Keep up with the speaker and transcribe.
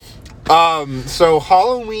So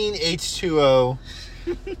Halloween H2O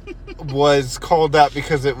was called that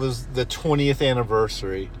because it was the 20th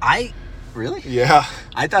anniversary. Really? Yeah.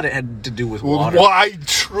 I thought it had to do with water. Well, I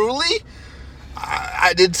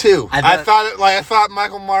did too. I thought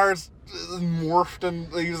Michael Myers morphed and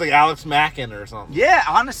he was like Alex Macken or something. Yeah,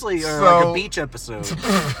 honestly, or like a beach episode.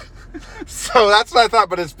 So that's what I thought,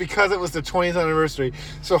 but it's because it was the 20th anniversary.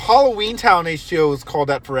 So Halloween Town H2O was called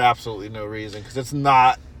that for absolutely no reason, because it's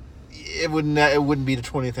not. It wouldn't be the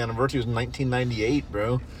 20th anniversary. It was 1998,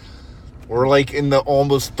 bro. We're like in the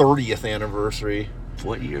almost 30th anniversary.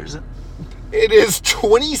 What year is it? It is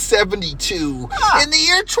 2072. In the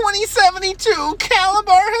year 2072,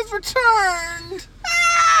 Calabar has returned.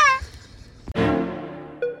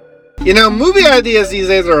 You know, movie ideas these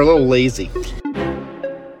days are a little lazy.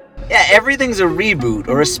 Yeah, everything's a reboot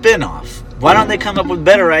or a spin-off. Why don't they come up with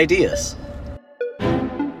better ideas?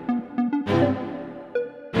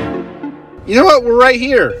 You know what? We're right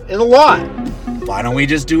here in the lot. Why don't we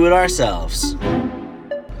just do it ourselves?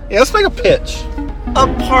 Yeah, let's make a pitch. A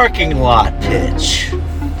parking lot pitch.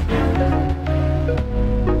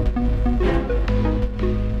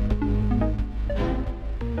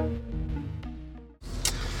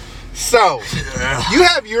 So, you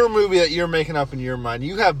have your movie that you're making up in your mind.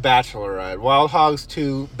 You have Bachelor Ride, Wild Hogs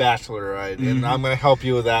 2 Bachelor Ride, and I'm going to help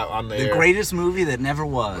you with that on the air. Greatest movie that never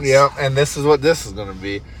was. Yep, and this is what this is going to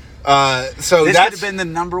be. So this could have been the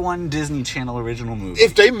 #1 Disney Channel original movie.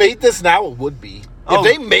 If they made this now, it would be. If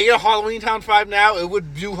they made a Halloween Town 5 now, it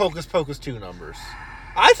would do Hocus Pocus 2 numbers.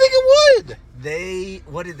 I think it would.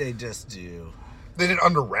 What did they just do? They did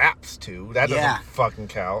Under Wraps 2. That doesn't fucking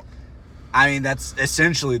count. I mean, that's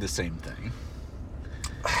essentially the same thing.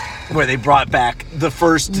 Where they brought back the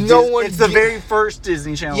first... It's the very first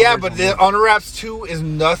Disney Channel. Yeah, but the Under Wraps 2 is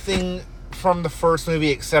nothing from the first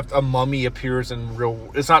movie except a mummy appears in real...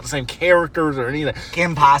 It's not the same characters or anything.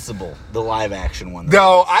 Kim Possible, the live-action one.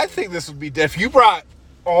 No, I think this would be... If you brought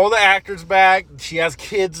all the actors back, she has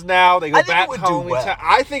kids now, they go back home.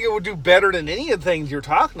 I think it would do better than any of the things you're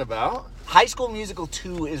talking about. High School Musical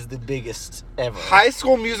 2 is the biggest ever. High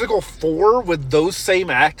School Musical 4 with those same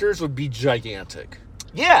actors would be gigantic.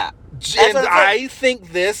 Yeah. And I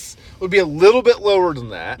think this would be a little bit lower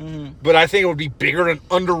than that, but I think it would be bigger than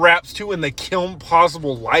Under Wraps 2 and the Kim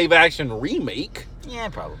Possible live-action remake. Yeah,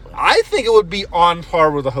 probably. I think it would be on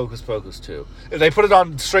par with the Hocus Pocus 2. If they put it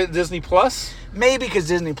on straight to Disney Plus. Maybe because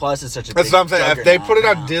Disney Plus is such a big... That's what I'm saying. If they put it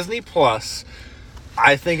on Disney Plus...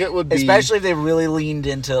 I think it would be... Especially if they really leaned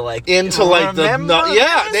into, like... then they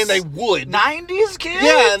would. 90s kids?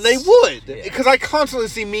 Yeah, and they would. Because I constantly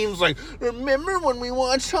see memes like, remember when we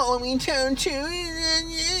watched Halloween Town 2?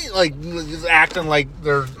 Like, just acting like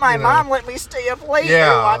they're... My mom let me stay up late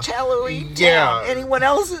to watch Halloween Town. Anyone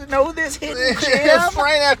else know this hidden gem? It's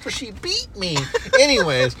right after she beat me.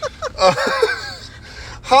 Anyways.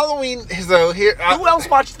 Halloween... So here... Who else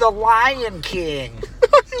watched The Lion King?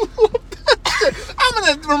 I'm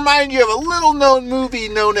going to remind you of a little-known movie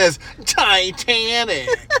known as Titanic.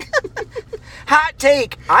 Hot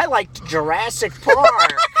take. I liked Jurassic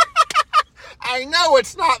Park. I know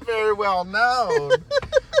it's not very well known.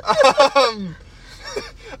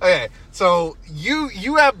 Okay, so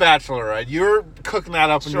you have Bachelor, right? You're cooking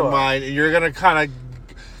that up in your mind, and you're going to kind of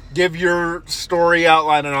give your story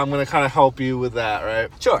outline, and I'm going to kind of help you with that, right?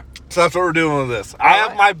 Sure. So that's what we're doing with this. I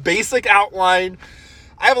have my basic outline.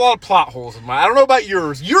 I have a lot of plot holes in mine. I don't know about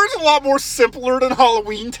yours. Yours is a lot more simpler than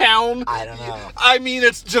Halloween Town. I don't know. I mean,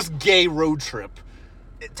 it's just gay road trip.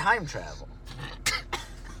 Time travel.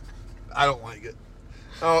 I don't like it.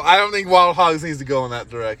 Oh, I don't think Wild Hogs needs to go in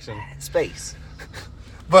that direction. Space.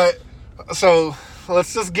 But, so,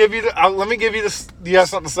 let's just give you let me give you this. Do you have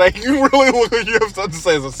something to say? You really look like you have something to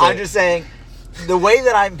say. I'm just saying, the way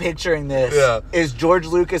that I'm picturing this is George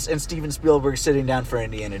Lucas and Steven Spielberg sitting down for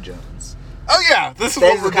Indiana Jones. Oh yeah, this is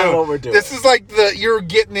what we're doing. This is like you're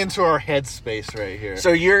getting into our headspace right here.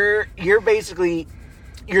 So you're basically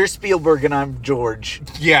Spielberg and I'm George.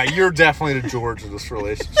 Yeah, you're definitely the George of this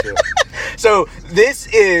relationship. So this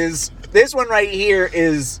one right here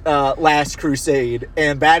is Last Crusade,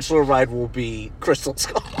 and Bachelor Ride will be Crystal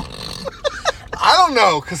Skull. I don't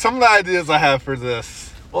know, because some of the ideas I have for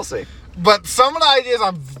this, we'll see. But some of the ideas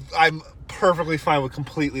I'm perfectly fine with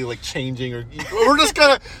completely like changing, or we're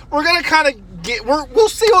gonna kind of we'll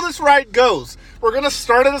see how this ride goes. We're gonna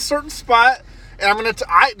start at a certain spot, and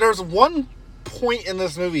there's one point in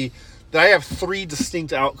this movie that I have 3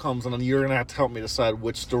 distinct outcomes, and then you're gonna have to help me decide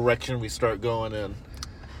which direction we start going in.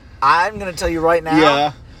 I'm gonna tell you right now.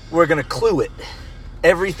 Yeah, we're gonna clue it.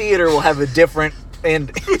 Every theater will have a different And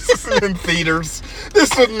this isn't in theaters.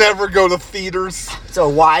 This would never go to theaters. It's a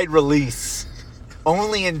wide release.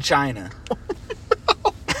 Only in China.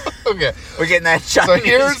 Okay. We're getting that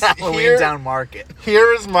Chinese Halloween Town market.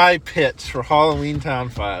 Here is my pitch for Halloween Town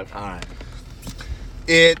 5. All right.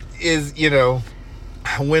 It is,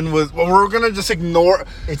 when was... Well, we're going to just ignore...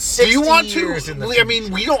 It's 60 Do you want years to... in the I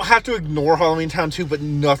mean, we don't have to ignore Halloween Town 2, but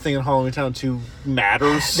nothing in Halloween Town 2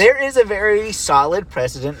 matters. There is a very solid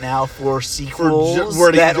precedent now for sequels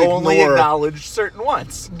where that only acknowledge certain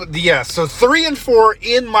ones. But yeah, so 3 and 4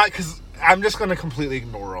 in my... Because I'm just going to completely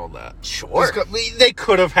ignore all that. Sure. They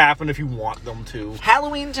could have happened if you want them to.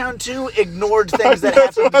 Halloween Town 2 ignored things that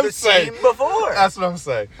happened to the scene before. That's what I'm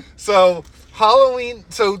saying. So, Halloween...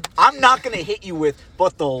 So I'm not going to hit you with,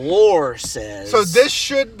 but the lore says... So this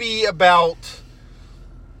should be about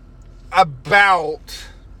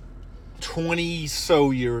 20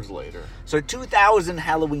 so years later. So 2,000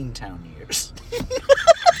 Halloween Town years.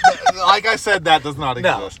 Like I said, that does not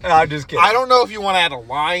exist. No, I'm just kidding. I don't know if you want to add a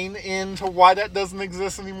line into why that doesn't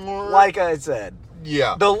exist anymore. Like I said,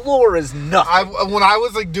 yeah, the lore is nothing. When I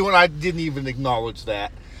was I didn't even acknowledge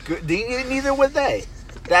that. Neither would they.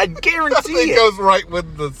 I guarantee it goes right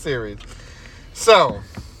with the series. So,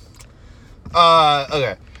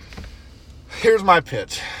 okay. Here's my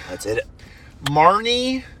pitch. That's it.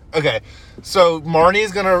 Marnie. Okay, so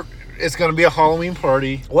Marnie's it's gonna be a Halloween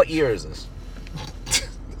party. What year is this?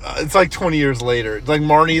 It's like 20 years later. It's like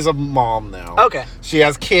Marnie's a mom now. Okay. She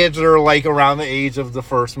has kids that are like around the age of the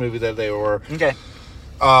first movie that they were. Okay.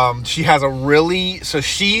 She has she's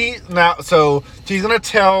gonna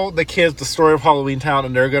tell the kids the story of Halloween Town,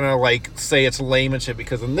 and they're gonna like say it's lame and shit,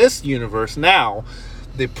 because in this universe now,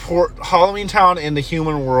 they port Halloween Town in the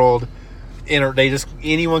human world, and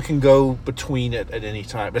anyone can go between it at any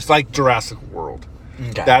time. It's like Jurassic World.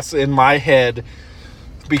 Okay. That's in my head,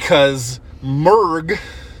 because Murg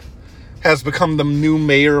has become the new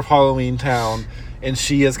mayor of Halloween Town, and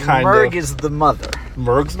she is Murg is the mother.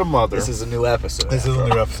 Murg's the mother. This is a new episode.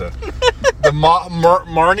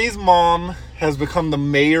 Marnie's mom has become the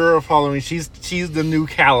mayor of Halloween. She's the new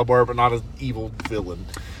Calabar, but not an evil villain.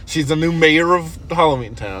 She's the new mayor of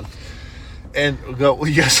Halloween Town. And you got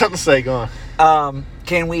something to say? Go on.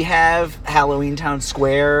 Can we have Halloween Town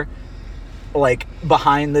Square, like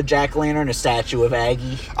behind the jack-o'-lantern, a statue of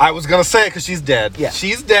Aggie? I was gonna say it because she's dead. Yeah,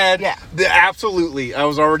 she's dead. Yeah, absolutely. I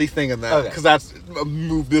was already thinking that, because that's a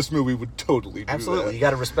move. This movie would totally do absolutely. That. You got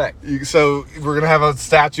to respect. So we're gonna have a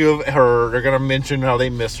statue of her. They're gonna mention how they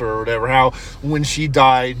miss her or whatever. How when she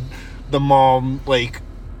died, the mom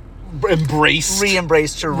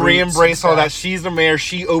re-embraced all that. She's the mayor.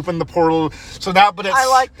 She opened the portal. So now, but I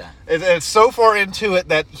like that. It's so far into it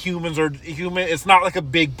that humans are human. It's not like a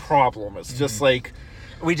big problem. It's just like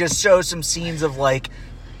we just show some scenes of like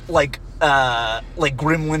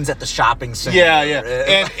gremlins at the shopping center.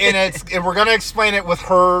 Yeah. and we're gonna explain it with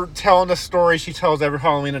her telling the story she tells every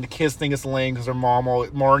Halloween, and the kids think it's lame because her mom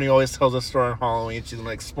Marnie always tells a story on Halloween. She's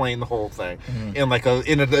gonna explain the whole thing in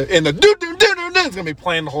it's gonna be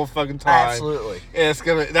playing the whole fucking time. Absolutely.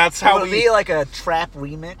 That's how it'll be like a trap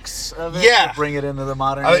remix of it. Yeah. To bring it into the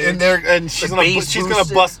modern age. And she's gonna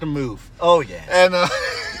bust a move. Oh yeah. And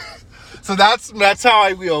so that's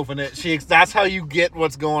how we open it. That's how you get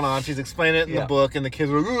what's going on. She's explaining it in the book, and the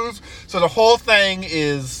kids are like, ooh. So the whole thing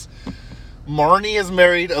is Marnie has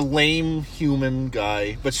married a lame human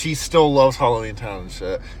guy, but she still loves Halloween Town and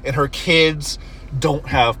shit. And her kids don't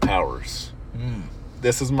have powers.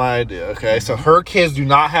 This is my idea, okay? So her kids do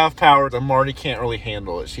not have powers, and Marnie can't really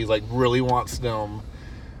handle it. She's like really wants them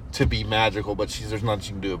to be magical, but there's nothing she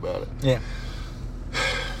can do about it. Yeah.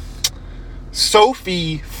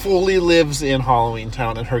 Sophie fully lives in Halloween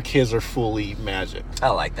Town, and her kids are fully magic. I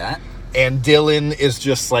like that. And Dylan is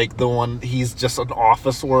just like the one, he's just an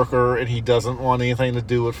office worker, and he doesn't want anything to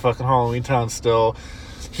do with fucking Halloween Town still.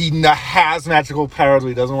 He has magical powers, but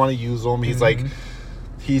he doesn't want to use them. He's like,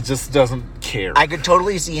 he just doesn't care. I could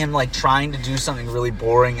totally see him like trying to do something really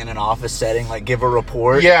boring in an office setting, like give a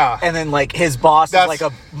report. Yeah. And then like his boss is like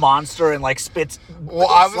a monster and like spits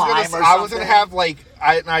I was gonna have like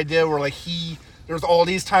an idea where like there's all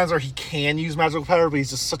these times where he can use magical power, but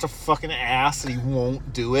he's just such a fucking ass that he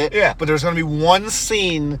won't do it. Yeah. But there's gonna be one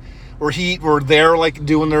scene where they're like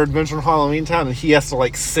doing their adventure in Halloween Town, and he has to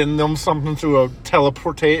like send them something through a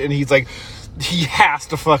teleportate, and he's like, he has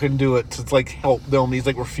to fucking do it to like help them. He's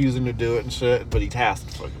like refusing to do it and shit, but he has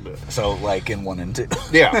to fucking do it. So like in 1 and 2.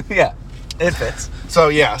 Yeah. Yeah. It fits. So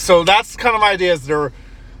that's kind of my idea, is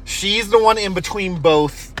she's the one in between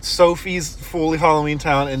both Sophie's fully Halloween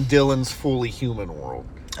Town and Dylan's fully human world.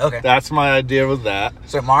 Okay. That's my idea with that.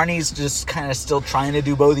 So Marnie's just kind of still trying to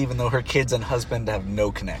do both, even though her kids and husband have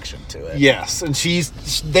no connection to it. Yes, and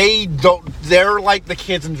they're like the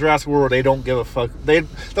kids in Jurassic World. They don't give a fuck.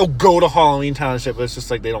 They'll go to Halloween Town and shit, but it's just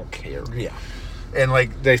like they don't care. Yeah. And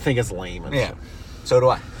like they think it's lame and shit. So do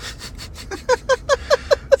I.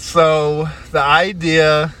 So the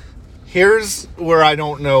idea, here's where I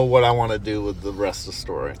don't know what I want to do with the rest of the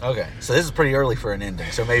story. Okay. So this is pretty early for an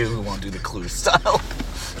ending, so maybe we won't do the Clue style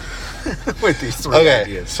with these three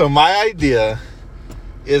ideas. So my idea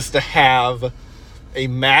is to have a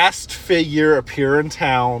masked figure appear in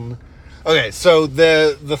town. Okay, so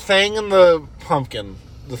the thing in the pumpkin,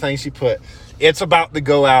 the thing she put, it's about to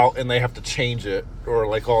go out and they have to change it, or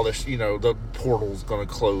like all this, the portal's gonna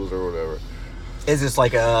close or whatever. Is this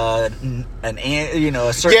like a certain like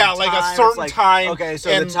time? a certain time. Okay,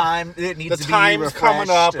 so the time it needs to be time's coming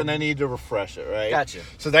up and they need to refresh it, right? Gotcha.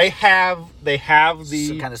 So they have the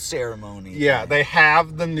some kind of ceremony. Yeah, they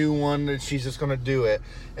have the new one that she's just gonna do it,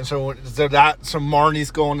 and so Marnie's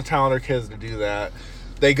going to town with her kids to do that.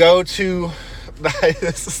 They go to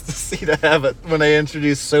this is the scene of heaven when they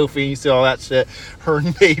introduce Sophie. And you see all that shit. Her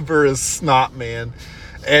neighbor is Snot Man,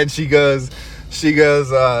 and she goes.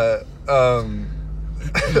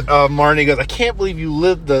 Marnie goes, I can't believe you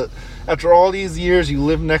lived after all these years you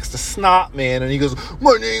live next to Snot Man, and he goes,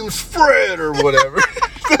 my name's Fred or whatever.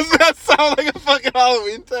 Doesn't that sound like a fucking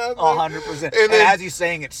Halloween Town? 100%. And then, as he's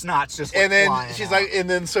saying it, Snot's just like, and then she's out. Like, and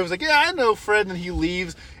then Sophie's like, yeah, I know Fred, and he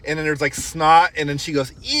leaves, and then there's like Snot, and then she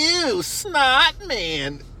goes, ew, Snot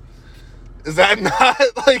Man. Is that not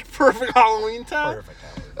like perfect Halloween Town? Perfect.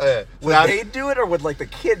 Would they do it, or would like the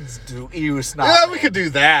kids do ew Snot? Yeah, we could do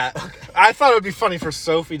that. Okay. I thought it would be funny for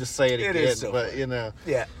Sophie to say it again, is so but funny.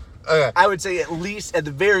 Yeah. Okay. I would say at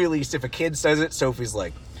the very least, if a kid says it, Sophie's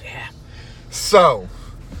like, yeah. So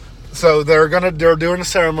they're doing the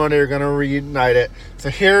ceremony. They're gonna reunite it. So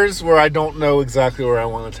here's where I don't know exactly where I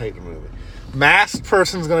want to take the movie. Masked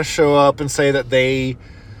person's gonna show up and say that they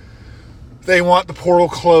want the portal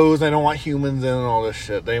closed. They don't want humans in and all this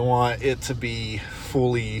shit. They want it to be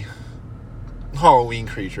fully Halloween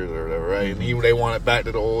creatures or whatever, right? Mm-hmm. And they want it back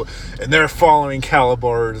to the old, and they're following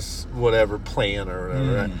Calabar's whatever plan or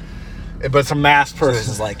whatever, right? But it's a masked person. So this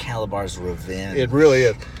is like Calabar's revenge. It really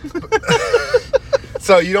is.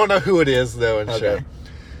 So you don't know who it is though, and shit.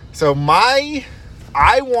 So I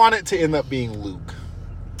want it to end up being Luke,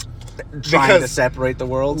 trying to separate the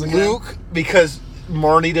worlds again? Luke, because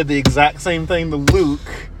Marnie did the exact same thing to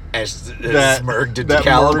Luke as Merg did to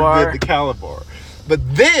Calabar.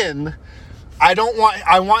 But then I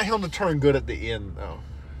want him to turn good at the end though,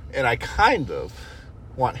 and I kind of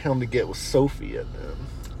want him to get with Sophie at the end.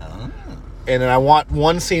 Oh. And then I want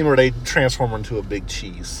one scene where they transform her into a big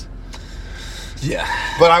cheese. Yeah,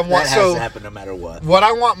 but I want that has to happen no matter what. What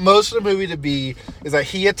I want most of the movie to be is that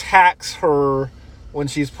he attacks her when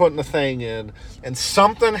she's putting the thing in, and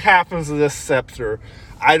something happens to this scepter.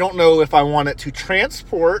 I don't know if I want it to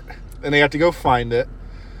transport, and they have to go find it.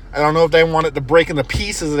 I don't know if they want it to break into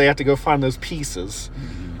pieces, and they have to go find those pieces.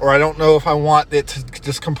 Mm-hmm. Or I don't know if I want it to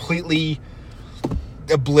just completely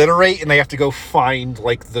obliterate, and they have to go find,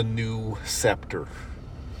 like, the new scepter.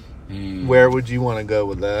 Where would you want to go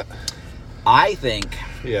with that? I think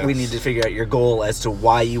we need to figure out your goal as to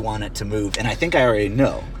why you want it to move, and I think I already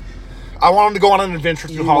know. I want them to go on an adventure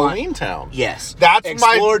through Halloween Town. Yes.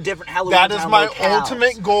 Explore different Halloween Town. That is my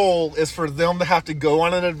ultimate goal, is for them to have to go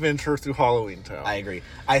on an adventure through Halloween Town. I agree.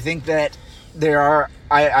 I think that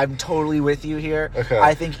I'm totally with you here. Okay.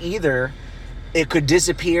 I think either it could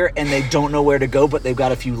disappear and they don't know where to go, but they've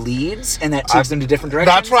got a few leads, and that takes them to different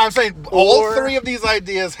directions. That's what I'm saying. All three of these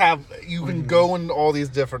ideas you can go in all these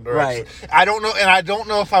different directions. Right. I don't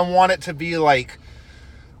know if I want it to be like,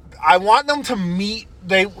 I want them to meet.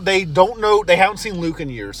 They don't know. They haven't seen Luke in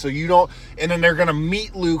years, so you don't. And then they're gonna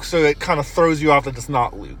meet Luke, so it kind of throws you off that it's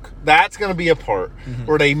not Luke. That's gonna be a part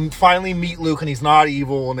where they finally meet Luke and he's not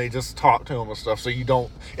evil, and they just talk to him and stuff. So you don't.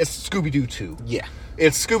 It's Scooby-Doo 2. Yeah.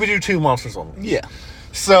 It's Scooby-Doo 2 Monsters on Loose. Yeah.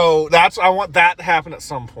 So I want that to happen at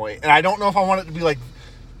some point, and I don't know if I want it to be like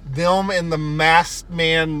them and the masked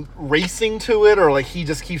man racing to it, or like he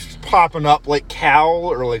just keeps popping up like Cal,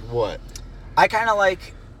 or like what. I kind of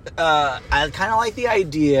like the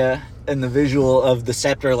idea and the visual of the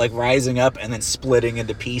scepter like rising up and then splitting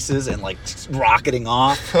into pieces and like rocketing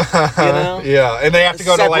off. You know? Yeah, and they have to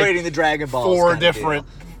go separating to like the Dragon Balls. 4 different.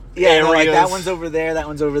 Yeah, like that one's over there. That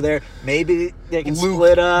one's over there. Maybe they can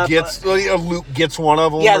split up. Luke gets one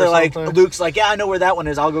of them. Yeah, they're like Luke's like, yeah, I know where that one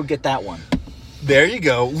is. I'll go get that one. There you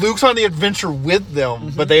go. Luke's on the adventure with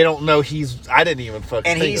them, but they don't know I didn't even fucking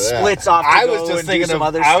And think he of that. splits off to I go was just and thinking do some of,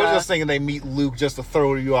 other I was stuff. just thinking they meet Luke just to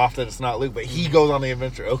throw you off that it's not Luke, but he goes on the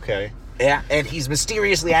adventure. Okay. Yeah, and he's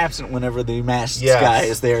mysteriously absent whenever the masked Yes. guy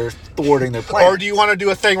is there thwarting their plan. Or do you want to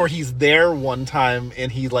do a thing where he's there one time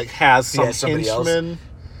and he like has some has somebody else? henchman?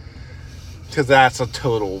 Because that's a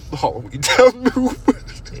total Halloween Town move.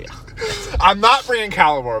 Yeah. I'm not bringing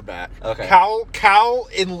Calabar back. Okay. Cal,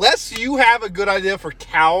 unless you have a good idea for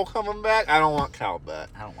Cal coming back, I don't want Cal back.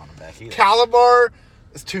 I don't want him back either. Calabar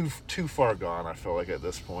is too far gone, I feel like, at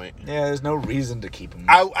this point. Yeah, there's no reason to keep him.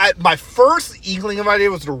 My first inkling of idea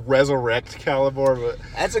was to resurrect Calabar, but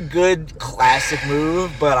That's a good classic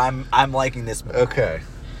move, but I'm liking this move. okay.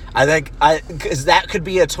 I think because that could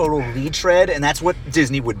be a total retread, and that's what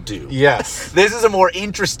Disney would do. Yes. This is a more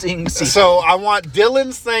interesting sequel. So I want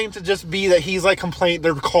Dylan's thing to just be that he's like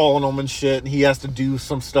they're calling him and shit, and he has to do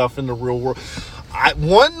some stuff in the real world.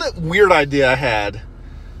 One weird idea I had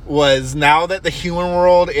was now that the human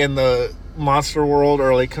world and the monster world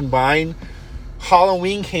are like combined,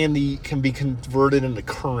 Halloween candy can be converted into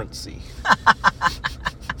currency.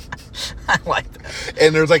 I like that.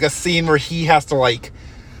 And there's like a scene where he has to like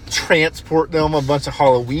transport them a bunch of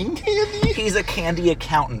Halloween candy. He's a candy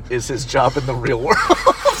accountant is his job in the real world.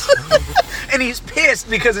 And he's pissed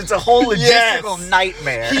because it's a whole logistical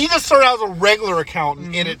nightmare. He just started out as a regular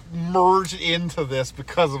accountant and it merged into this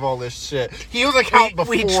because of all this shit. He was an accountant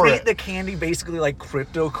we before treat it. the candy basically like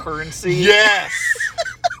cryptocurrency. Yes.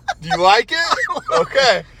 Do you like it?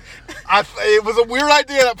 Okay. It was a weird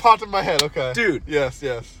idea that popped in my head. Okay. Dude. Yes.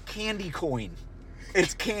 Candy coin.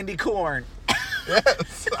 It's candy corn.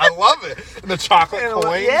 Yes. I love it. And the chocolate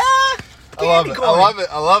coins. Yeah. I love Candy it. corn.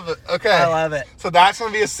 I love it. Okay. I love it. So that's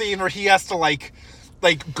going to be a scene where he has to like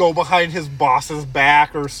go behind his boss's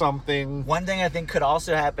back or something. One thing I think could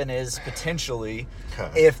also happen is potentially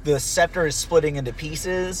Okay. if the scepter is splitting into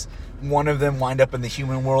pieces, one of them wind up in the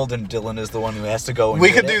human world and Dylan is the one who has to go and We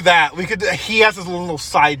get could it. do that. He has his little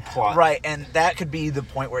side plot. Right, and that could be the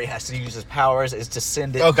point where he has to use his powers is to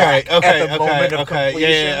send it Okay, back okay, at the moment of okay. completion.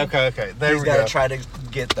 Yeah, okay. There He's we got go. to try to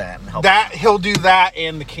get that and help. That he'll do that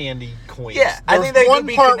and the candy coins. Yeah, I There's think they could one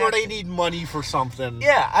be part where they connected. need money for something.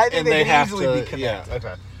 Yeah, I think and they they could have easily to. be connected. Yeah,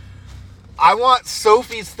 okay. I want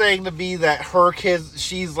Sophie's thing to be that her kids,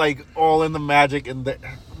 she's like all in the magic, and that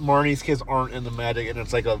Marnie's kids aren't in the magic, and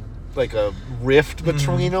it's like a rift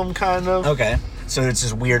between them, kind of. Okay, so it's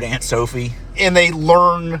just weird Aunt Sophie. And they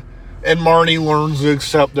learn, and Marnie learns to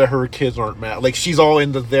accept that her kids aren't magic. Like she's all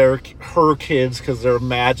into her kids because they're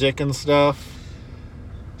magic and stuff.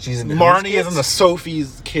 She's into Marnie whose is into kids?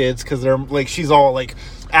 Sophie's kids because they're like she's all like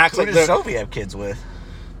acts Who like does they're- Sophie have kids with?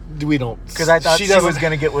 We don't, Because I thought she doesn't- was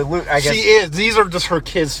going to get with Luke. I guess She is. These are just her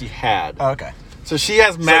kids she had. Oh, okay. So she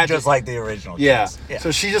has So magic. just like the original yeah. kids.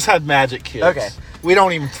 So she just had magic kids. Okay. We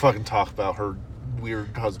don't even fucking talk about her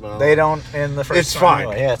weird husband. They don't in the first It's one fine.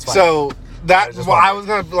 anyway. Yeah, it's fine. So that was just I was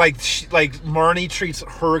gonna like Marnie treats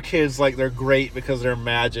her kids like they're great because they're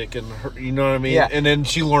magic and her, you know what I mean. Yeah. And then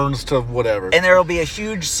she learns to whatever. And there will be a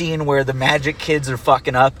huge scene where the magic kids are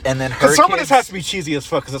fucking up, and then her Because some of kids... this has to be cheesy as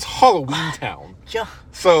fuck because it's Halloween Town. Yeah.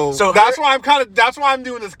 So So that's her- why that's why I'm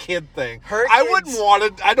doing this kid thing. Her I kids- wouldn't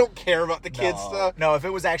want to. I don't care about the kids No. stuff. No, if it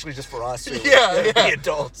was actually just for us, it Yeah, would be yeah.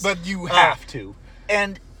 adults. But you have to.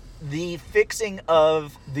 And the fixing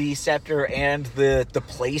of the scepter and the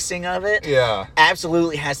placing of it Yeah.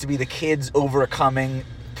 absolutely has to be the kids overcoming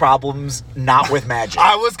problems not with magic.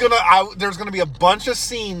 There's gonna be a bunch of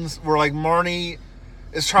scenes where like Marnie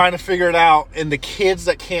is trying to figure it out, and the kids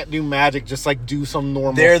that can't do magic just like do some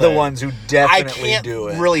normal. They're the thing. ones who I definitely can't do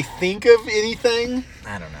it. really think of anything,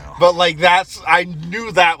 I don't know. but like I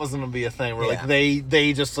knew that was gonna be a thing where Yeah. like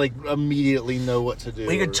they just like immediately know what to do.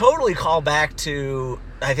 We could totally call back to,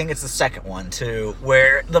 I think it's the second one too,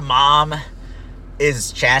 where the mom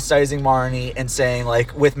is chastising Marnie and saying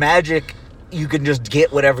like, with magic, you can just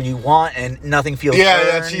get whatever you want and nothing feels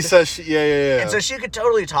yeah. earned. She says yeah. And so she could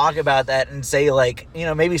totally talk about that and say, like, you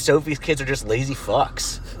know, maybe Sophie's kids are just lazy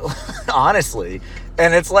fucks. Honestly.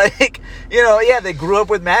 And it's like, you know, yeah, they grew up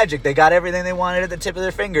with magic. They got everything they wanted at the tip of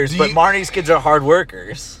their fingers. But Marnie's kids are hard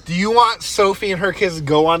workers. Do you want Sophie and her kids to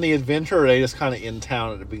go on the adventure, or are they just kind of in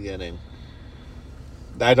town at the beginning?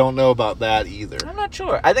 I don't know about that either. I'm not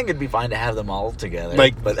sure. I think it'd be fine to have them all together.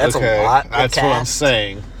 Like, but that's okay, a lot. That's what I'm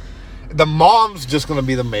saying. The mom's just going to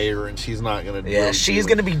be the mayor, and she's not going to. Yeah, really she's do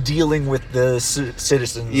going to be dealing with the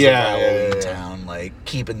citizens Yeah, of yeah, Halloween yeah. Town, like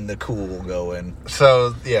keeping the cool going.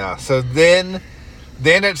 So yeah, so then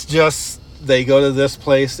it's just they go to this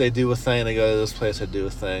place, they do a thing. They go to this place, they do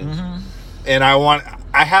a thing. Mm-hmm. And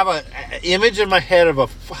I have a image in my head of a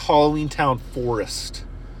Halloween Town forest.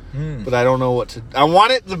 But I don't know what to... I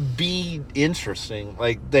want it to be interesting.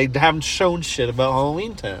 Like, they haven't shown shit about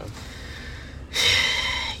Halloween Town.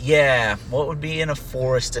 Yeah, what would be in a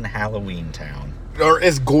forest in Halloween Town? Or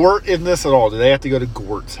is Gort in this at all? Do they have to go to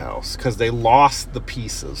Gort's house? Because they lost the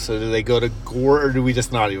pieces. So do they go to Gort, or do we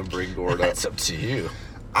just not even bring Gort up? That's up to you.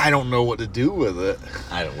 I don't know what to do with it.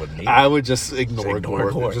 Wouldn't either. I would just ignore ignore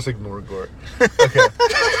Gort. Gort. Just ignore Gort. Okay.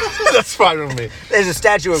 That's fine with me. There's a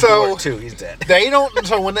statue of Gort, too. He's dead. They don't...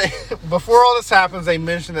 So when they... Before all this happens, they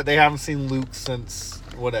mention that they haven't seen Luke since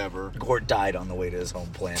whatever. Gort died on the way to his home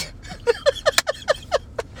planet.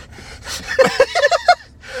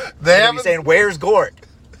 They They'd be haven't... saying, where's Gort?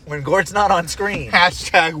 When Gort's not on screen.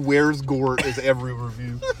 Hashtag where's Gort is every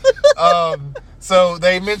review. So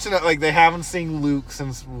they mention that, like, they haven't seen Luke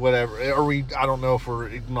since whatever. I don't know if we're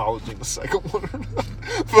acknowledging the second one or not.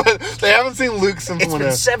 But they haven't seen Luke since It's whenever.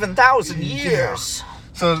 been 7,000 years.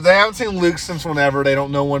 So they haven't seen Luke since whenever.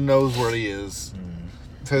 No one knows where he is.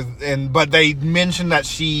 But they mention that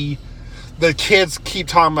the kids keep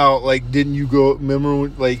talking about, like, didn't you go, remember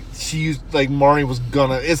when, like, she used, like, Marnie was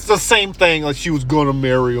gonna, it's the same thing, like, she was gonna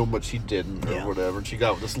marry him, but she didn't, or whatever, and she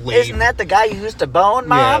got with this lady. Isn't that the guy you used to bone,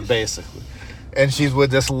 Mom? Yeah, basically. And she's with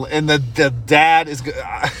this, and the dad is,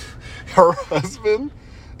 her husband,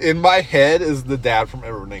 in my head, is the dad from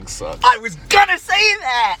Everything Sucks. I was gonna say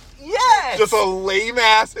that! Yes! Just a lame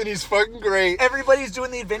ass, and he's fucking great. Everybody's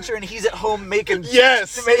doing the adventure, and he's at home making...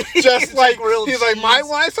 Yes! Just like, grilled he's like, my cheese.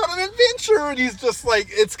 wife's on an adventure, and he's just like,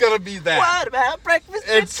 it's gonna be that. What about breakfast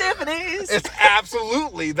at Tiffany's? It's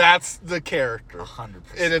absolutely, that's the character. 100%.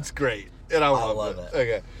 And it's great. And I love it.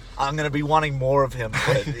 Okay. I'm gonna be wanting more of him,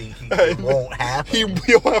 but he won't happen.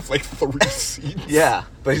 He'll have like 3 scenes. Yeah,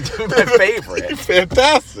 but he's my favorite.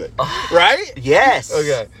 Fantastic. Right? Yes.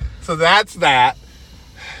 Okay. So that's that.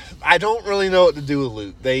 I don't really know what to do with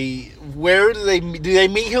Luke. Do they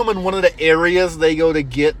meet him in one of the areas they go to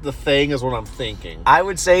get the thing is what I'm thinking. I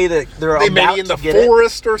would say that they're They about maybe in the to get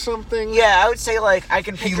forest or something. Yeah, I would say, like, I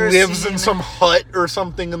can He picture a lives scene. in some hut or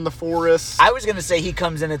something in the forest. I was gonna say he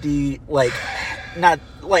comes in at the, like, not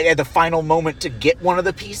like at the final moment to get one of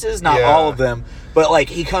the pieces, not Yeah. all of them, but like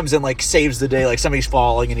he comes in, like, saves the day, like somebody's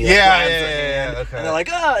falling and he like, grabs their hand, okay. and they're like,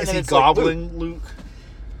 oh, and is then he it's gobbling Luke?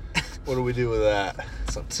 What do we do with that? Like,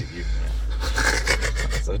 it's up to you, man.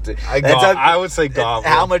 It's up to- I would say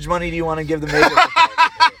goblin. How much money do you want to give the makeup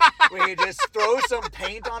department? We can just throw some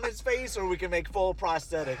paint on his face, or we can make full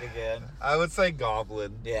prosthetic again. I would say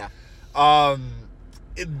goblin. Yeah.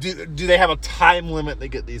 Do they have a time limit to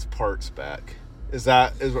get these parts back? Is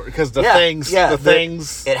because the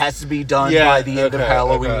things it has to be done by the end of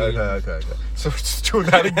Halloween. Okay. So we're just doing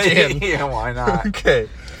that again. Yeah, why not? Okay.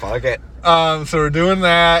 Fuck it. So we're doing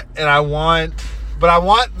that, and I want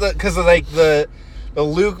because of like the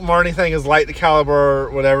Luke Marnie thing is light the caliber or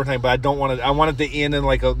whatever thing, but I don't want it. I want it to end in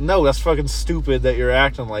like no, that's fucking stupid that you're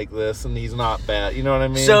acting like this, and he's not bad. You know what I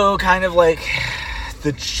mean? So kind of like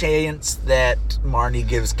the chance that Marnie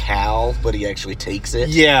gives Cal, but he actually takes it.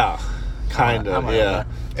 Yeah. Kind of, yeah.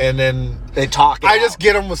 And then they talk. I just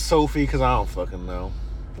get him with Sophie because I don't fucking know.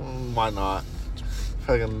 Why not?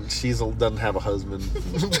 Fucking, doesn't have a husband.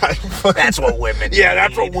 That's what women. Yeah,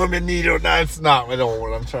 that's what women need. Or that's not what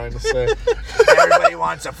I'm trying to say. Everybody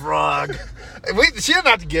wants a frog. Wait, she doesn't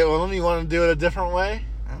have to get one. You want to do it a different way?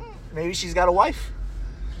 Maybe she's got a wife.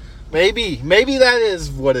 Maybe that is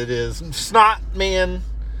what it is. Snot man.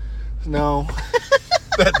 No,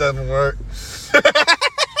 that doesn't work.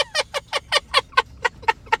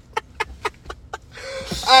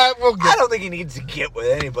 I don't think he needs to get with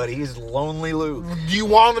anybody. He's lonely Luke. Do you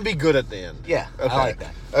want him to be good at the end? Yeah, okay. I like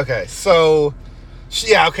that. Okay, so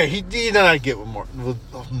he did not get with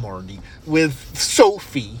Marty, with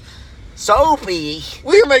Sophie. Sophie.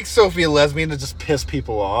 We can make Sophie a lesbian to just piss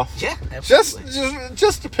people off. Yeah, absolutely.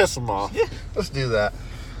 Just to piss them off. Yeah, let's do that.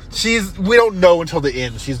 We don't know until the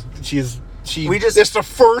end. It's the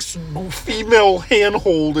first female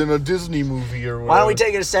handhold in a Disney movie or whatever. Why don't we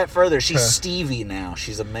take it a step further? She's Stevie now.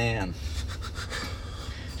 She's a man.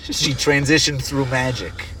 She transitioned through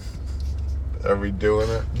magic. Are we doing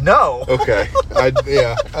it? No. Okay. I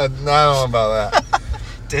don't know about that.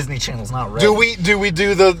 Disney Channel's not ready. Do we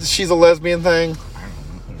do the she's a lesbian thing? I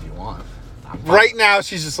don't know. If you want. Right now,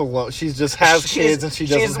 she's just alone. She just has kids, and she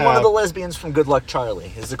doesn't. She's one of the lesbians from Good Luck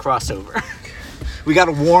Charlie. Is the crossover. We got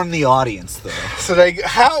to warn the audience, though. So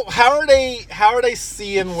how are they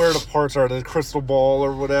seeing where the parts are? The crystal ball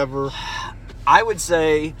or whatever. I would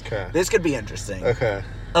say this could be interesting. Okay.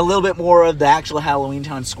 a little bit more of the actual Halloween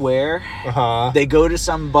Town Square. They go to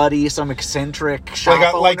some eccentric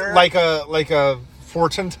shop owner. like a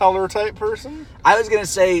fortune teller type person. I was gonna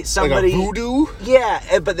say somebody like a voodoo.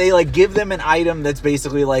 Yeah, but they like give them an item that's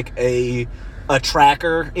basically like a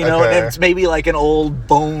tracker, you know, and it's maybe like an old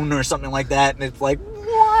bone or something like that, and it's like,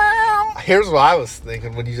 wow. Here's what I was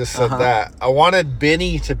thinking when you just said that. I wanted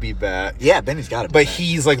Benny to be back. Yeah, Benny's got to be But back.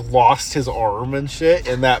 he's like lost his arm and shit,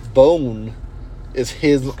 and that bone is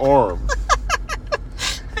his arm.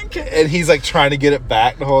 And he's like trying to get it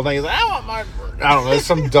back the whole thing. He's like, I want my... I don't know. It's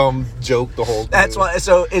some dumb joke the whole time. That's why.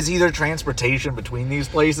 So is either transportation between these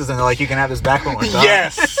places, and they're like, you can have this back when we're done.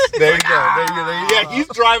 Yes. There you go. Yeah, he's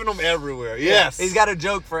driving them everywhere. Yes. He's got a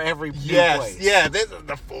joke for every new place. Yeah. This is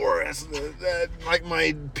the forest. Like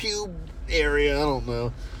my pube area. I don't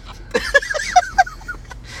know.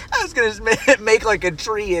 I was gonna make like a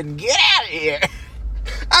tree and get out of here.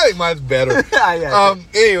 I think mine's better. Yeah.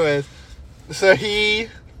 Anyways, so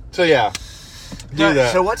yeah. Do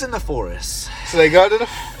that. So what's in the forest? So they go to the...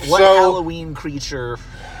 What Halloween creature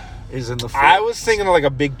is in the forest? I was thinking of like a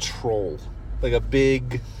big troll. Like a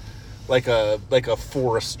big... Like a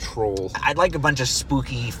forest troll. I'd like a bunch of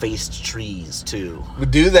spooky faced trees too. We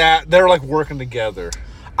do that. They're like working together.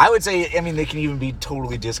 I would say, I mean, they can even be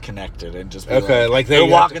totally disconnected and just be like they're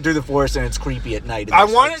walking through the forest and it's creepy at night. I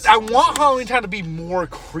want Halloween Town to be more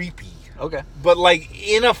creepy. Okay. But like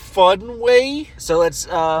in a fun way. So it's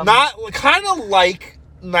not kind of like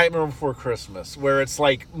Nightmare Before Christmas, where it's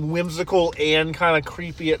like whimsical and kind of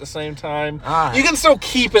creepy at the same time. You can still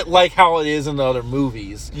keep it like how it is in the other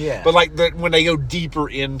movies. Yeah. But like when they go deeper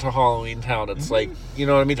into Halloween Town, it's like, you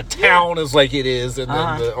know what I mean? The town is like it is, and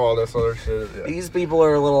then all this other shit. Yeah. These people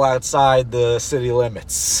are a little outside the city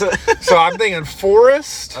limits. So I'm thinking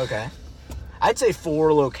forest. Okay. I'd say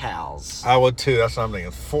 4 locales. I would too. That's what I'm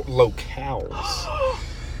thinking. 4 locales.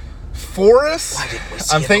 Forest.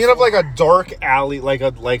 I'm thinking of like a dark alley, like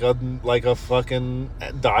a fucking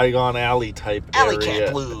Diagon Alley type Alley area.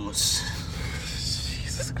 Cat Blues.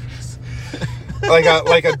 Jesus Christ.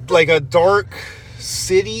 like a dark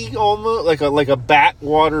city almost, like a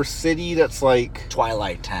backwater city that's like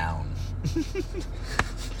Twilight Town.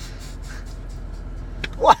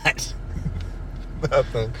 What?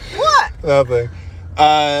 Nothing. What? Nothing.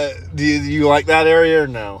 Do you like that area or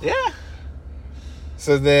no? Yeah.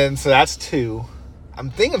 So that's 2.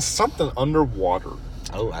 I'm thinking something underwater.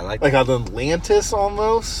 Oh, I like like that. an Atlantis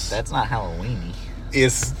almost. That's not Halloween-y.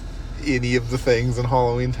 Is any of the things in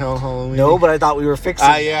Halloween Town Halloween? No, but I thought we were fixing.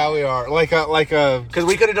 Yeah, we are. Like a because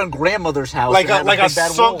we could have done grandmother's house. Like a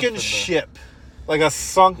sunken ship. Like a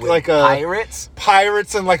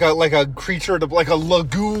pirates and like a creature, like a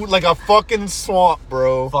lagoon, like a fucking swamp,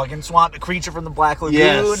 bro. Fucking swamp, a creature from the Black Lagoon.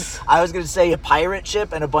 Yes. I was gonna say a pirate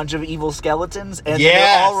ship and a bunch of evil skeletons, and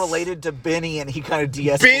they're all related to Benny, and he kind of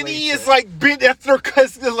de-escalates. Benny is like that's their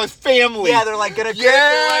cousin, like family. Yeah, they're like gonna.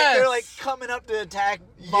 Yes. They're like coming up to attack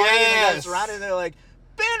Bonnie, and they surrounded. And they're like,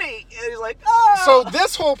 Benny, and he's like, So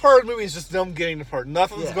this whole part of the movie is just them getting the part.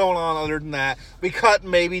 Nothing's going on other than that. We cut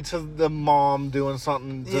maybe to the mom doing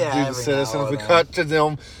something to do the citizens. We cut to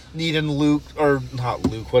them needing Luke, or not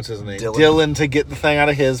Luke, what's his name? Dylan to get the thing out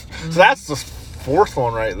of his. Mm-hmm. So that's the 4th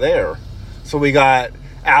one right there. So we got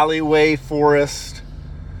alleyway, forest,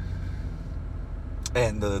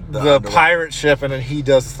 and the pirate ship, and then he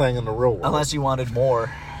does the thing in the real world. Unless you wanted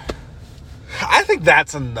more. I think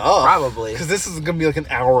that's enough. Probably. Because this is going to be like an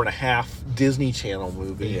hour and a half Disney Channel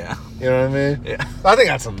movie. Yeah. You know what I mean? Yeah. I think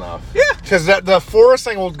that's enough. Yeah. Because the forest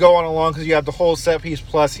thing will go on along because you have the whole set piece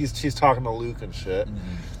plus she's talking to Luke and shit.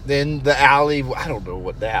 Mm-hmm. Then the alley, I don't know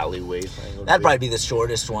what the alleyway thing would That'd be. probably be the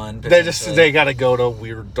shortest one. They got to go to a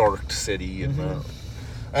weird dark city. And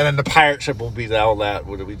then the pirate ship will be all that,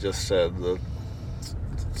 what we just said, the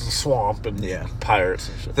swamp and pirates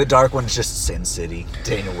and shit. The dark one's just Sin City.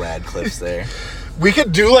 Daniel Radcliffe's there. We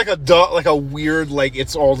could do like a weird, like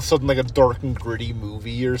it's all of a sudden like a dark and gritty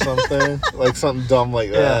movie or something. Like something dumb like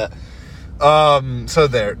that. So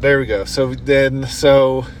there we go. So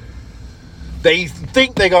they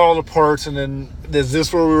think they got all the parts, and then is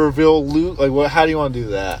this where we reveal Luke? Like how do you want to do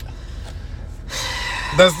that?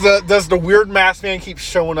 Does the weird masked man keep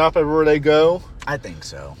showing up everywhere they go? I think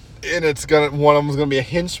so. And one of them's gonna be a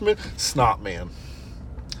henchman, Snot Man.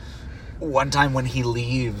 One time when he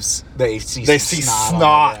leaves, they see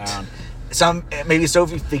snot. Maybe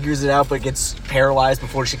Sophie figures it out, but gets paralyzed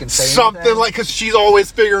before she can say something anything. Like, because she's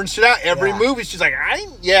always figuring shit out. Every movie, she's like,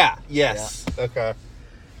 yes. Yeah. Okay.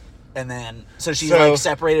 And then, so she's So- like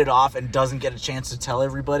separated off and doesn't get a chance to tell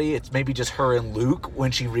everybody. It's maybe just her and Luke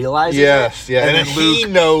when she realizes Yes, it. yeah. And then he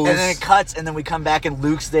knows. And then it cuts, and then we come back and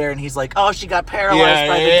Luke's there, and he's like, "Oh, she got paralyzed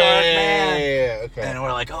by the dark man." Yeah, okay. And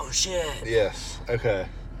we're like, "Oh shit!" Yes, okay.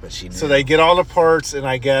 But she knew. So they get all the parts, and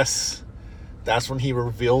I guess that's when he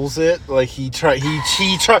reveals it. Like he's trying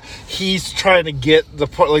to get the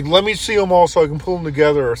part. Like, let me see them all so I can pull them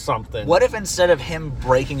together or something. What if instead of him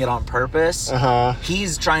breaking it on purpose,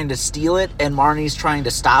 he's trying to steal it, and Marnie's trying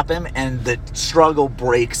to stop him, and the struggle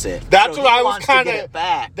breaks it? That's So what he I was wants to kind get of. it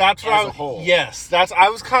back. That's what as I a was. whole. Yes, that's. I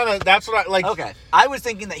was kind of. That's what I like. Okay, I was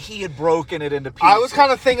thinking that he had broken it into pieces. I was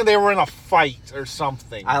kind of thinking they were in a fight or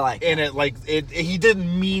something. I like and that. it like it. He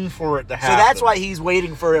didn't mean for it to So happen. that's why he's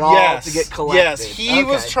waiting for it all to get collected. Yes, he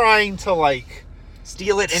was trying to like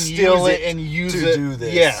steal it and steal use it and use to it. do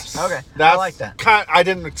this. Yes. Okay. That's I like that. I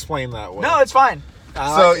didn't explain that way. No, it's fine.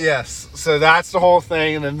 I So like it. yes, so that's the whole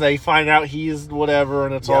thing, and then they find out he's whatever,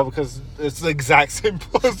 and it's all Yep. because it's the exact same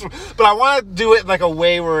plot. But I want to do it in like a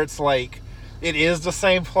way where it's like it is the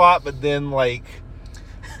same plot, but then like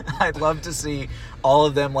I'd love to see all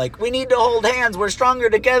of them like, we need to hold hands, we're stronger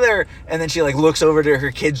together. And then she like looks over to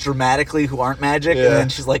her kids dramatically who aren't magic, Yeah. and then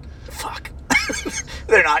she's like, fuck.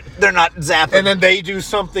 they're not zapping. and then they do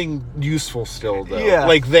something useful still though. Yeah.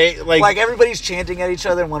 Like they like everybody's chanting at each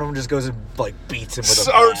other, and one of them just goes and like beats him with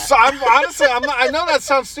a bat. I'm honestly I'm not, I know that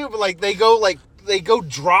sounds stupid. Like they go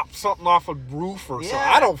drop something off a roof or something.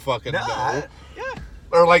 I don't fucking know. Yeah.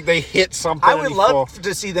 Or like they hit something. I and would he love falls.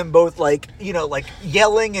 to see them both like, you know, like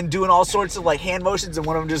yelling and doing all sorts of like hand motions, and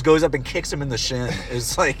one of them just goes up and kicks him in the shin.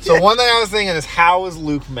 It's like, So one thing I was thinking is, how is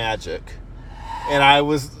Luke magic? And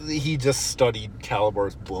he just studied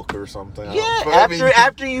Calibar's book or something. I yeah. don't- I mean,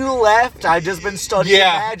 After you left, I just been studying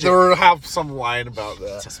yeah, magic. there have some line about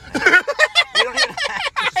that. Doesn't matter. We don't even have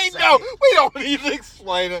to I say know. it. We don't need to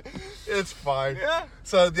explain it. It's fine. Yeah.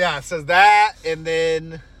 So yeah, it says that, and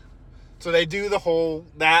then so they do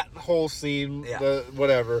that whole scene. Yeah. The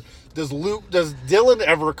whatever. Does Dylan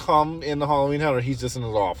ever come in the Halloween Town, or he's just in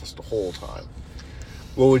his office the whole time?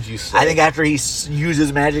 What would you say? I think after he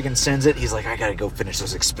uses magic and sends it, he's like, I gotta go finish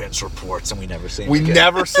those expense reports, and we never see him we again.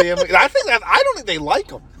 never see him. I don't think they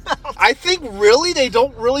like him. I think really they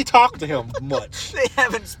don't really talk to him much. They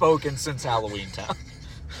haven't spoken since Halloween Town.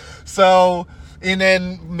 So, and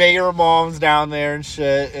then Mayor Mom's down there and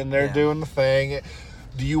shit, and they're Yeah. doing the thing.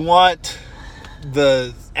 Do you want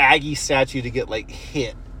the Aggie statue to get like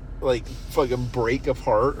hit, like fucking break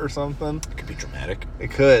apart or something? It could be dramatic.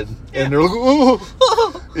 It could. And they're like, ooh.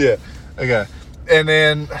 Yeah. Okay. And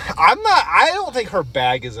then I don't think her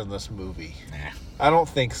bag is in this movie. Nah. I don't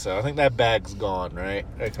think so. I think that bag's gone, right?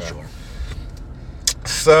 Okay. Sure.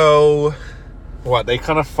 So, what? They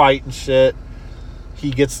kind of fight and shit. He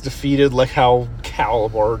gets defeated like how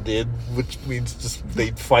Calabar did, which means just they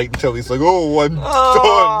fight until he's like, oh, I'm done.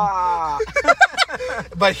 Ah!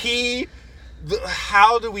 But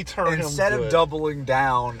how do we turn him Instead of good? doubling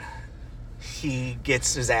down, he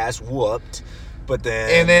gets his ass whooped. But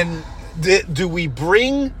then, And then, do we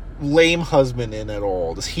bring Lame Husband in at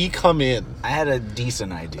all? Does he come in? I had a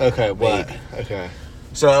decent idea. Okay, what? maybe. Okay.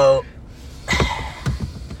 So,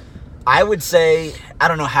 I would say, I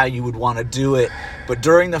don't know how you would want to do it, but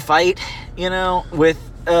during the fight, you know, with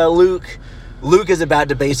Luke is about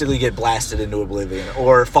to basically get blasted into oblivion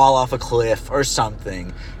or fall off a cliff or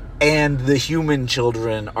something. And the human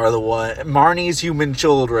children are Marnie's human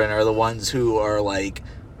children are the ones who are like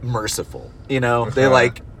merciful, you know? They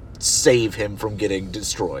like save him from getting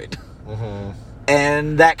destroyed. Mm-hmm.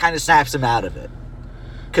 And that kind of snaps him out of it.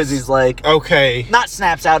 Because he's like, Okay. not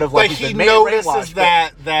snaps out of like, Like, he's he been notices brainwashed,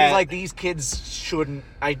 that but he's like, these kids shouldn't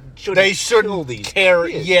They kill shouldn't these care.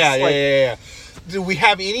 kids. Yeah, Like, yeah. Do we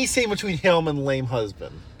have any scene between him and Lame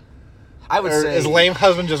Husband? I would Or say is Lame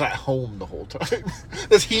Husband just at home the whole time?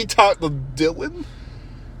 Does he talk to Dylan?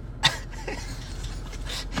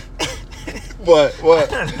 What? I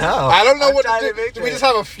don't know. I don't know I'm what trying to to do. picture Do we it. just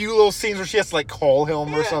have a few little scenes where she has to like call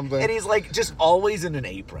him or Yeah, something? and he's like just always in an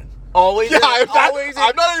apron. Always, Yeah, in,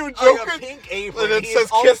 I'm not even like joking. a pink apron. And it He says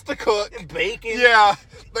is always "Kiss the Cook." bacon. Yeah,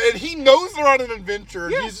 and he knows they're on an adventure.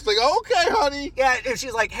 And Yeah. he's just like, "Okay, honey." Yeah, if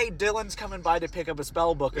she's like, "Hey, Dylan's coming by to pick up a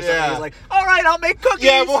spell book or something," Yeah. he's like, "All right, I'll make cookies."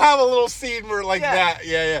 Yeah, we'll have a little scene where like Yeah. that.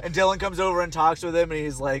 Yeah, yeah. And Dylan comes over and talks with him, and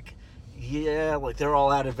he's like, "Yeah, like they're all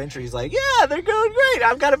out of adventure." He's like, "Yeah, they're doing great.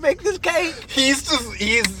 I've got to make this cake." He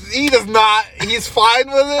does not. He's fine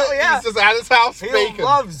with it. Oh, yeah. He's just at his house He baking.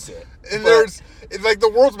 loves it. And But- it's like the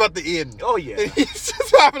world's about to end. Oh, yeah. And he's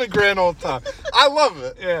just having a grand old time. I love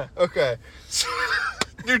it. Yeah. Okay.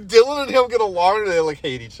 Do Dylan and him get along, or do they like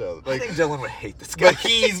hate each other? I Like, think Dylan would hate this guy. but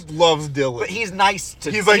he loves Dylan. But he's nice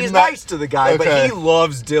to. He's He's, like nice to the guy, but okay. he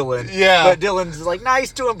loves Dylan. Yeah. But Dylan's like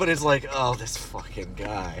nice to him, but it's like, oh, this fucking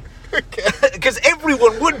guy. Because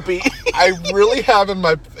everyone would be. I really have in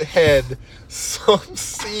my head some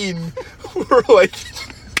scene where like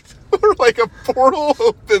a portal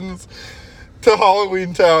opens to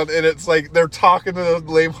Halloween Town, and it's like they're talking to the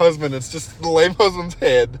lame husband. It's just the lame husband's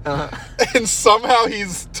head, and somehow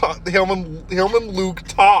him and Luke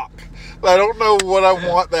talk. But I don't know what I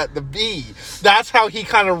want that to be. That's how he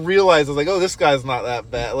kind of realizes, like, oh, this guy's not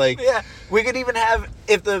that bad. Like, Yeah, we could even have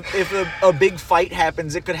if a big fight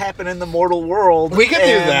happens, it could happen in the mortal world. we could do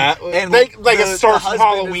that. And it the starts in husband is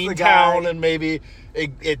Halloween the guy. Town, and maybe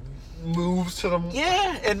it moves to them.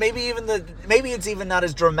 Yeah, and maybe it's even not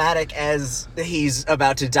as dramatic as he's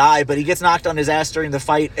about to die, but he gets knocked on his ass during the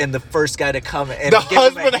fight, and the first guy to come and The give him a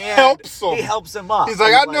husband hand, helps him. He helps him up. He's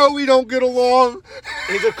like, I know we don't get along.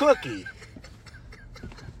 He's a cookie.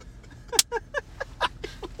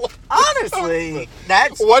 Honestly,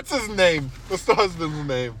 that's What's his name? What's the husband's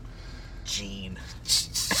name? Gene.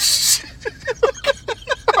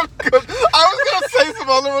 Good. I was gonna say some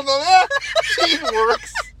other one. Gene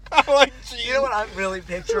works. I like Gene. You know what I'm really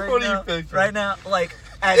picturing? What are you now? picturing? Right now? Like,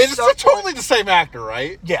 at It's some totally point, the same actor,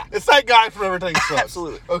 right? Yeah. It's that guy from Everything Sucks.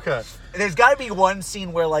 Absolutely. Okay. there's got to be one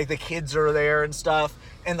scene where like the kids are there and stuff,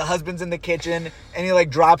 and the husband's in the kitchen, and he like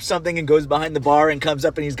drops something and goes behind the bar and comes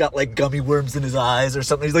up and he's got like gummy worms in his eyes or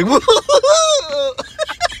something. He's like, whoa!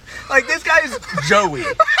 Like this guy's Joey.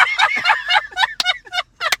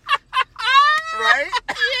 Right?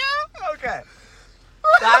 Yeah. Okay.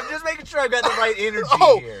 So I'm just making sure I've got the right energy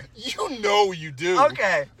here. You know you do.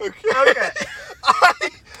 Okay. Okay.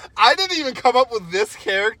 I didn't even come up with this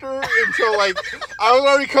character until like I was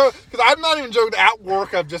already because I'm not even joking. At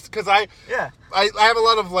work, I'm just because I have a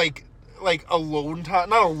lot of like alone time,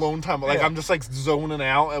 not alone time, but like Yeah. I'm just like zoning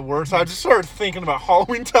out at work. So I just started thinking about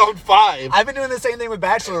Halloween Town 5. I've been doing the same thing with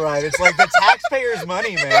Bachelorette. It's like the taxpayers'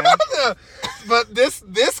 money, man. But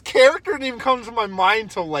this character didn't even come to my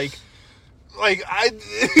mind till like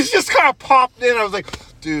it just kind of popped in. I was like,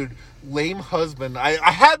 dude, lame husband. I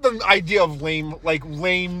had the idea of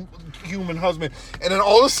lame human husband, and then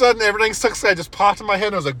all of a sudden everything sucks. I just popped in my head,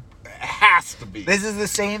 and I was like, it has to be. This is the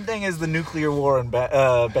same thing as the nuclear war in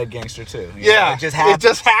Bed Gangster 2. You know, Yeah, it just happens. It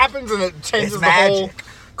just happens, and it changes It's the whole magic.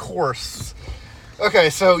 course. Okay,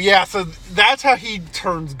 so that's how he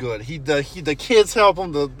turns good. The kids help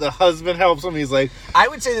him. The husband helps him. He's like, I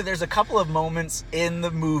would say that there's a couple of moments in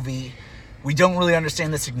the movie we don't really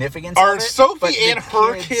understand the significance are of it. Sophie but the and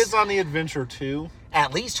her kids on the adventure too?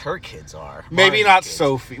 At least her kids are. Maybe Marnie's not kids.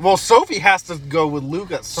 Sophie. Well, Sophie has to go with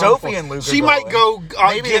Luke at some Sophie point. and Luke are She might go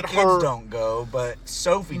Maybe get the kids her. don't go, but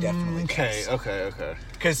Sophie definitely Okay, does. okay.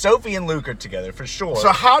 Because Sophie and Luke are together for sure. So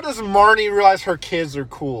how does Marnie realize her kids are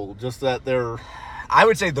cool? Just that they're... I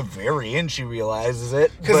would say the very end she realizes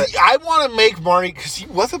it. Because But I want to make Marnie... Because he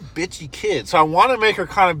was a bitchy kid. So I want to make her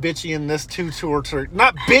kind of bitchy in this too. Towards her.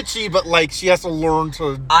 Not bitchy, but like she has to learn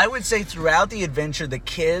to... I would say throughout the adventure, the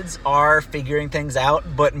kids are figuring things out,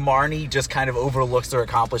 but Marnie just kind of overlooks their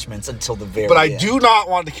accomplishments until the very But I end. do not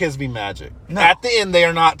want the kids to be magic. No. At the end, they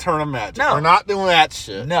are not turning magic. No. They're not doing that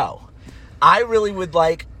shit. No. I really would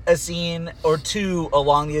like a scene or two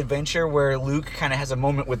along the adventure where Luke kind of has a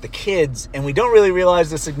moment with the kids, and we don't really realize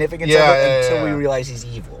the significance of it until we realize he's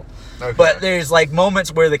evil. Okay. But there's like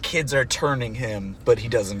moments where the kids are turning him, but he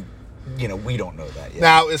doesn't, we don't know that yet.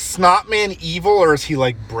 Now, is Snotman evil, or is he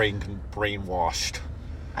like brainwashed?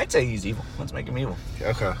 I'd say he's evil. Let's make him evil.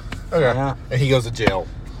 Okay. Yeah. And he goes to jail.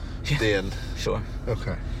 Yeah. Then. Sure.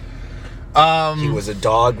 Okay. He was a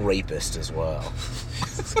dog rapist as well.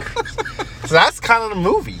 So that's kind of the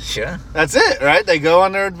movie. Sure. That's it, right? They go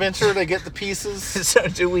on their adventure. They get the pieces. So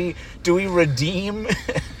do we redeem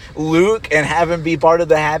Luke and have him be part of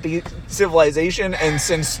the happy civilization and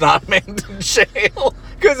send Snotman to jail?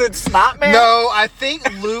 Because it's Snotman? No, I think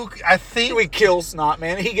Luke. We kill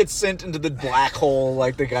Snotman. He gets sent into the black hole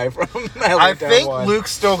like the guy from I Helltown think 1.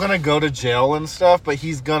 Luke's still gonna go to jail and stuff, but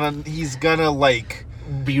he's gonna like.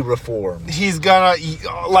 Be reformed. He's gonna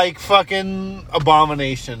like fucking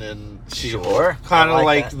Abomination and Sure. kind I of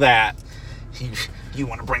like like that. You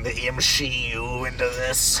want to bring the MCU into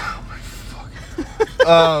this?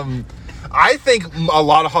 I think a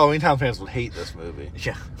lot of Halloween Town fans would hate this movie.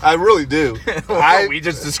 Yeah. I really do. What we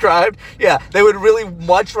just described? Yeah, they would really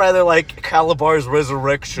much rather like Calabar's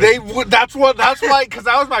Resurrection. They would. That's why. Because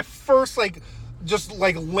that was my first just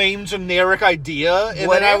lame generic idea, and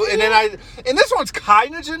Whatever. and this one's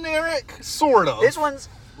kind of generic, sort of. This one's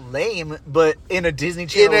lame, but in a Disney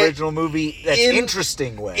Channel original movie that's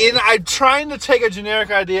interesting way. I'm trying to take a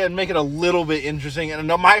generic idea and make it a little bit interesting, and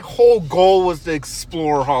my whole goal was to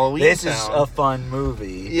explore Halloween This Town. is a fun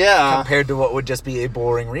movie. Yeah. Compared to what would just be a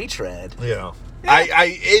boring retread. Yeah.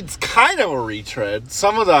 It's kind of a retread.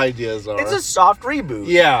 Some of the ideas are. It's a soft reboot.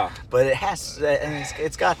 Yeah. But it has, and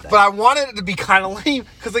it's got that. But I wanted it to be kind of lame,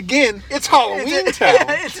 because again, it's Halloween Town.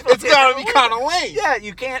 It's got to be kind of lame. Yeah,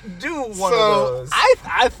 you can't do one of those.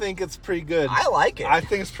 I think it's pretty good. I like it. I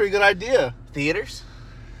think it's a pretty good idea. Theaters?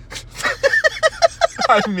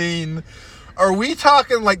 I mean, are we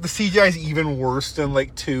talking like the CGI is even worse than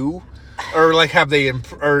like 2? Or like have they,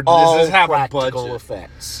 or All does this have a practical budget?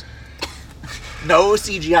 effects. No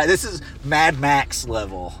CGI. This is Mad Max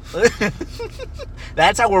level.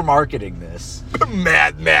 That's how we're marketing this.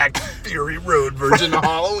 Mad Max Fury Road version of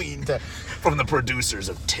Halloween Town. From the producers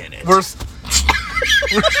of Tenet. We're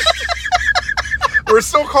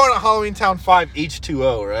still calling it Halloween Town 5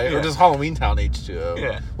 H2O, right? Yeah. Or just Halloween Town H2O?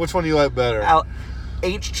 Yeah. Which one do you like better?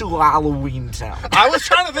 H2 Halloween Town. I was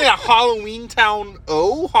trying to think of Halloween Town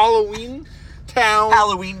O? Halloween Town?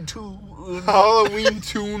 Halloween 2. Halloween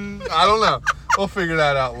Tune? I don't know. We'll figure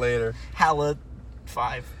that out later. Halla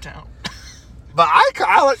 5 Town. But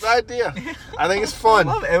I like the idea. I think it's fun.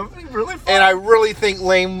 I love it. It would be really fun. And I really think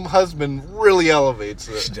Lame Husband really elevates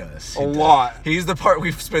it. He does. A lot. He's the part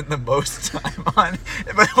we've spent the most time on,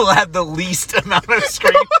 but will have the least amount of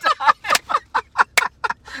screen time.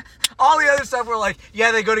 All the other stuff, we're like,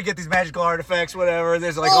 yeah, they go to get these magical artifacts, whatever.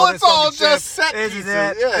 There's like all this it's all fucking just shit. set This is pieces,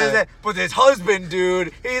 it. yeah. This is it. But this husband,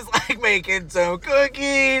 dude, he's like making some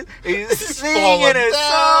cookies. He's singing a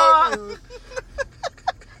song.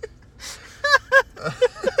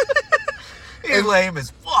 He's lame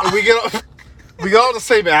as fuck. We get all the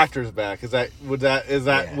same actors back. Would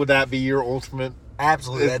that be your ultimate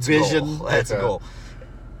Absolutely, that's vision? a goal. That's a Okay. goal.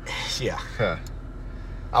 Yeah. Huh.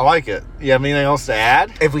 I like it. You have anything else to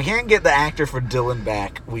add? If we can't get the actor for Dylan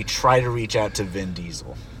back, we try to reach out to Vin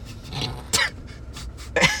Diesel.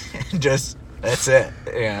 Just, that's it.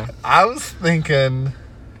 Yeah. I was thinking,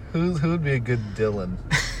 who would be a good Dylan?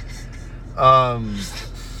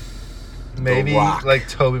 Maybe Rock. like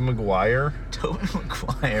Tobey Maguire. Tobey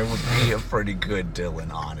Maguire would be a pretty good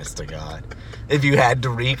Dylan, honest to God. If you had to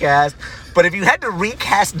recast. But if you had to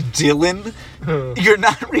recast Dylan, you're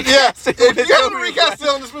not recasting If with you have to Tobey recast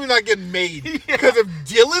Maguire. Dylan, this movie not getting made. Because if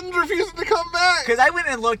Dylan refuses to come back. Because I went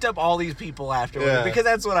and looked up all these people afterward, Yeah. because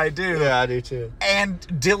that's what I do. Yeah, I do too. And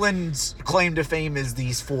Dylan's claim to fame is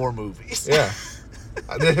these 4 movies. Yeah.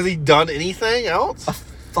 Has he done anything else?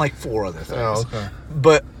 Like 4 other things. Oh, okay.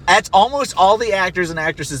 But that's almost all the actors and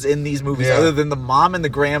actresses in these movies, Yeah. other than the mom and the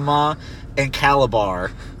grandma and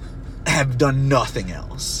Calabar, have done nothing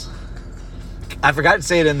else. I forgot to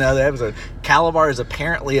say it in the other episode. Calabar is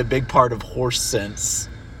apparently a big part of horse sense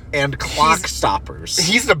and clock stoppers.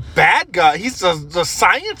 He's the bad guy. He's the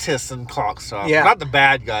scientist in Clockstop. Yeah. Not the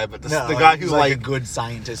bad guy, but the guy who he's like a good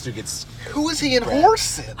scientist who gets. Who is he in Brad. Horse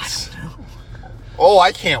Sense? Oh,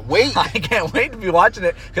 I can't wait. I can't wait to be watching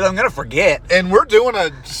it because I'm gonna forget. And we're doing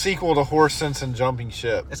a sequel to Horse Sense and Jumping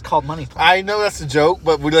Ship. It's called Money Plane. I know that's a joke,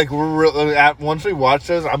 but once we watch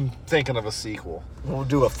those, I'm thinking of a sequel. We'll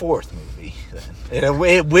do a 4th movie then.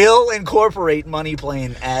 It will incorporate Money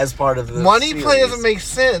Plane as part of the Money series. Plane doesn't make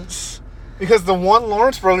sense because the one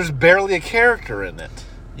Lawrence Brothers barely a character in it.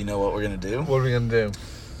 You know what we're gonna do? What are we gonna do?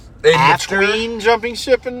 In After- between Jumping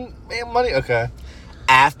Ship and Money? Okay.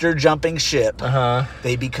 After Jumping Ship, Uh-huh.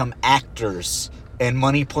 they become actors, and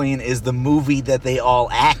Money Plane is the movie that they all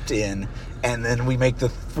act in, and then we make the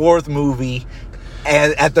 4th movie,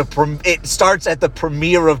 and it starts at the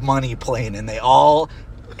premiere of Money Plane, and they all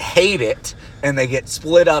hate it, and they get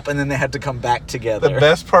split up, and then they have to come back together. The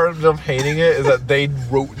best part of them hating it is that they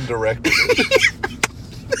wrote and directed it.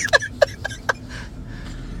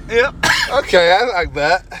 Yep. Okay, I like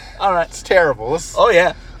that. All right. It's terrible. Oh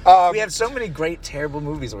yeah. Um, We have so many great terrible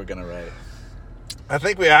movies we're gonna write. I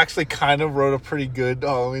think we actually kind of wrote a pretty good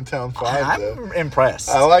Halloween Town 5, though. I'm impressed.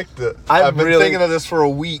 I liked it. I've been thinking of this for a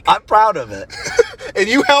week. I'm proud of it. And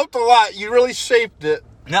you helped a lot. You really shaped it.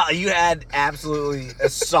 No, you had absolutely a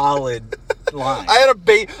solid line. I had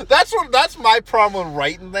a that's my problem with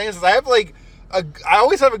writing things. Is I have I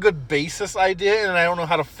always have a good basis idea, and I don't know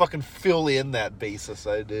how to fucking fill in that basis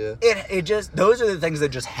idea. It just, those are the things that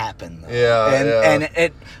just happen. Though. Yeah, and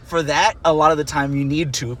it for that, a lot of the time you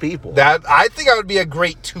need 2 people. That I think I would be a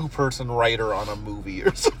great 2-person writer on a movie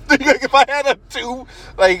or something. Like if I had a 2,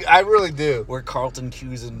 I really do. We're Carlton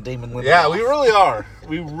Cuse and Damon Lindelof. Yeah, we really are.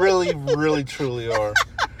 We really, really, truly are.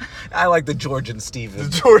 I like the George and Steven.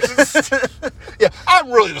 Yeah,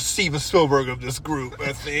 I'm really the Steven Spielberg of this group,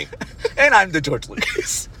 I think. And I'm the George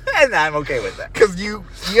Lucas. And I'm okay with that. Because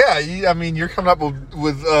I mean, you're coming up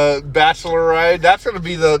with Bachelorette. That's going to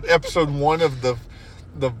be the episode 1 of the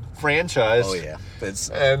franchise. Oh, yeah. That's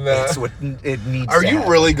what it needs Are to you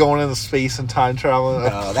happen. really going into space and time travel?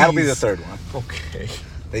 No, that'll be the third one. Okay.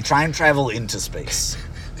 They try and travel into space.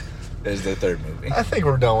 There's the third movie. I think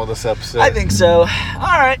we're done with this episode. I think so. All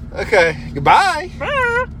right. Okay. Goodbye.